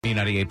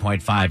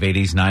B98.5,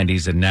 80s,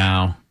 90s, and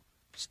now.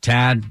 It's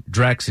Tad,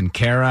 Drex, and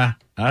Kara.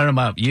 I don't know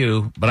about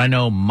you, but I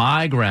know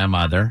my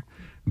grandmother,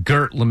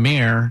 Gert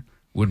Lemire,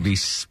 would be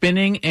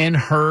spinning in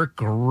her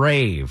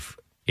grave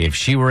if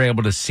she were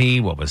able to see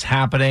what was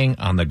happening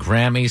on the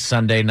Grammys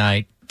Sunday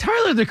night.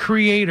 Tyler, the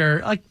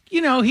creator,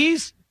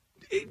 he's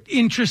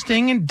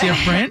interesting and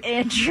different.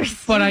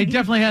 But I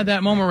definitely had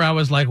that moment where I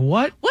was like,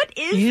 what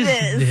is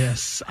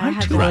this?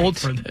 I'm too old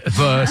for this.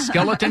 The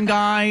skeleton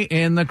guy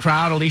in the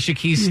crowd, Alicia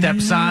Keys'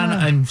 stepson,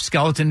 and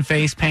skeleton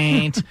face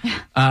paint.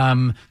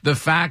 The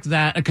fact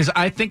that, because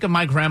I think of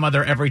my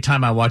grandmother every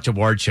time I watch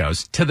award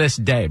shows to this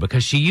day,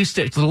 because she used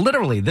to,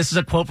 literally, this is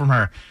a quote from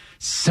her,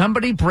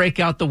 somebody break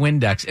out the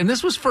Windex. And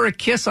this was for a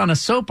kiss on a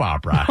soap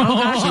opera.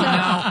 Oh,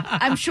 gosh,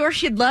 I'm sure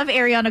she'd love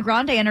Ariana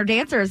Grande and her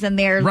dancers in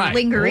their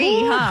lingerie,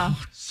 huh?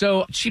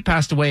 So she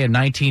passed away in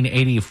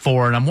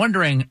 1984, and I'm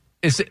wondering,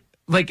 is it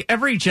like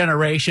every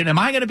generation, am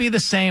I going to be the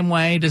same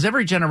way? Does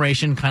every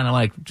generation kind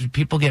of do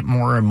people get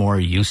more and more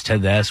used to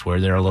this where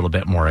they're a little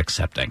bit more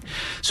accepting?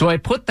 So I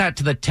put that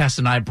to the test,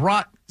 and I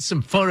brought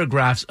some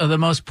photographs of the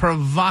most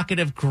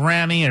provocative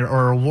Grammy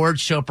or award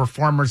show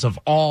performers of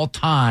all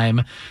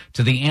time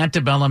to the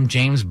Antebellum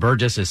James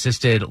Burgess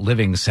Assisted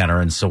Living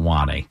Center in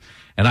Sewanee.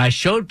 And I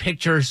showed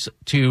pictures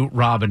to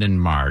Robin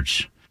and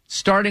Marge,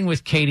 starting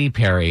with Katy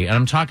Perry. And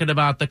I'm talking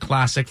about the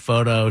classic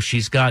photo.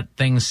 She's got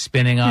things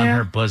spinning on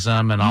her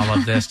bosom and all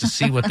of this to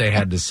see what they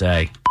had to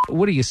say.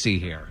 What do you see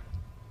here?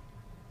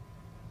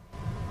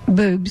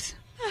 Boobs.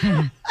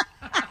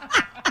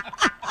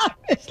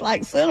 It's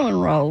like cinnamon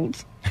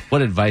rolls.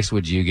 What advice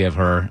would you give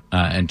her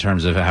in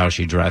terms of how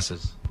she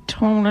dresses?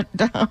 Tone it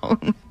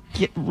down.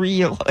 Get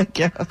real, I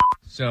guess.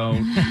 So,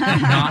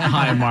 not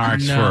high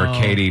marks for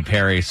Katy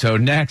Perry. So,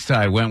 next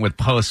I went with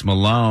Post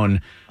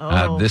Malone.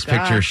 This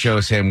picture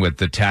shows him with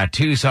the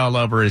tattoos all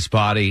over his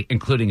body,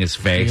 including his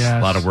face.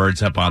 Yes. A lot of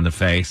words up on the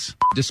face.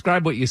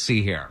 Describe what you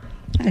see here.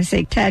 I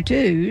say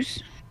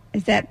tattoos.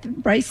 Is that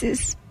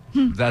braces?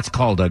 That's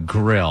called a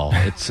grill.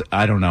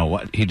 I don't know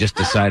what. He just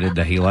decided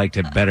that he liked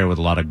it better with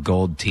a lot of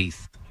gold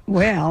teeth.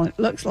 Well, it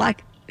looks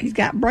like he's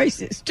got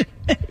braces.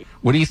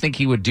 What do you think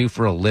he would do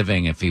for a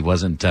living if he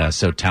wasn't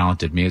so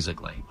talented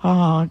musically?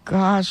 Oh,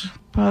 gosh.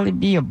 Probably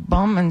be a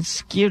bum in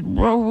Skid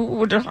Row. Who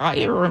would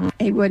hire him?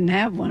 He wouldn't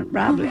have one,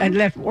 probably. I'd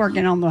left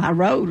working on the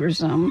road or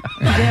something.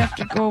 He'd have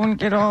to go and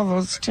get all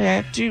those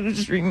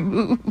tattoos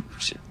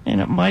removed, and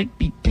it might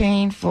be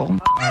painful. All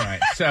right,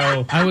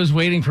 so I was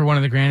waiting for one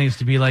of the grannies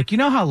to be like, you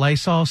know how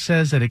Lysol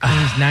says that it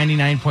cleans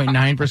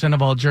 99.9%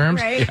 of all germs?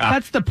 Right. Yeah.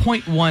 That's the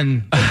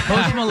 0.1.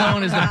 Post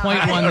Malone is the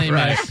 0.1 they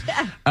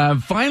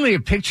miss. Finally,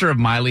 a picture of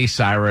Miley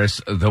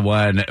Cyrus, the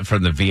one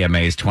from the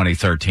VMAs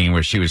 2013,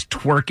 where she was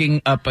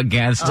twerking up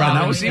against.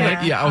 I was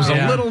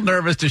a little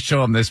nervous to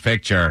show him this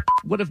picture.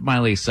 What if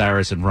Miley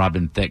Cyrus and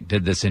Robin Thicke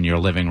did this in your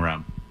living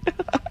room?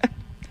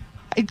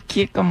 I'd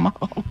kick them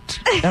out.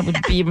 I would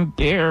be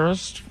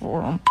embarrassed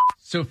for them.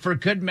 So for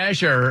good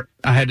measure,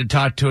 I had to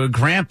talk to a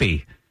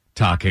Grampy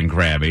talking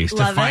Grammys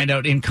to find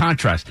out in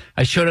contrast.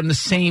 I showed him the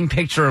same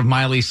picture of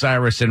Miley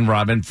Cyrus and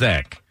Robin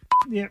Thicke.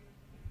 Yep.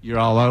 You're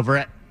all over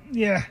it?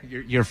 Yeah.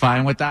 You're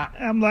fine with that?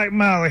 I'm like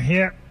Molly,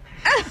 yeah.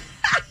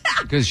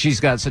 Because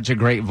she's got such a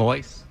great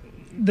voice?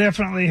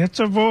 Definitely. It's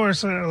her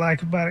voice I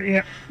like about it,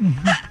 yeah.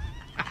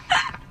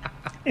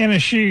 And her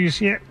shoes,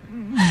 yeah.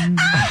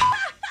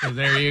 So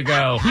there you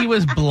go. He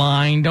was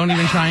blind. Don't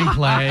even try and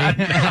play.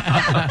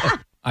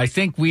 I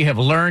think we have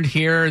learned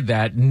here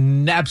that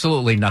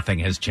absolutely nothing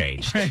has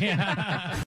changed.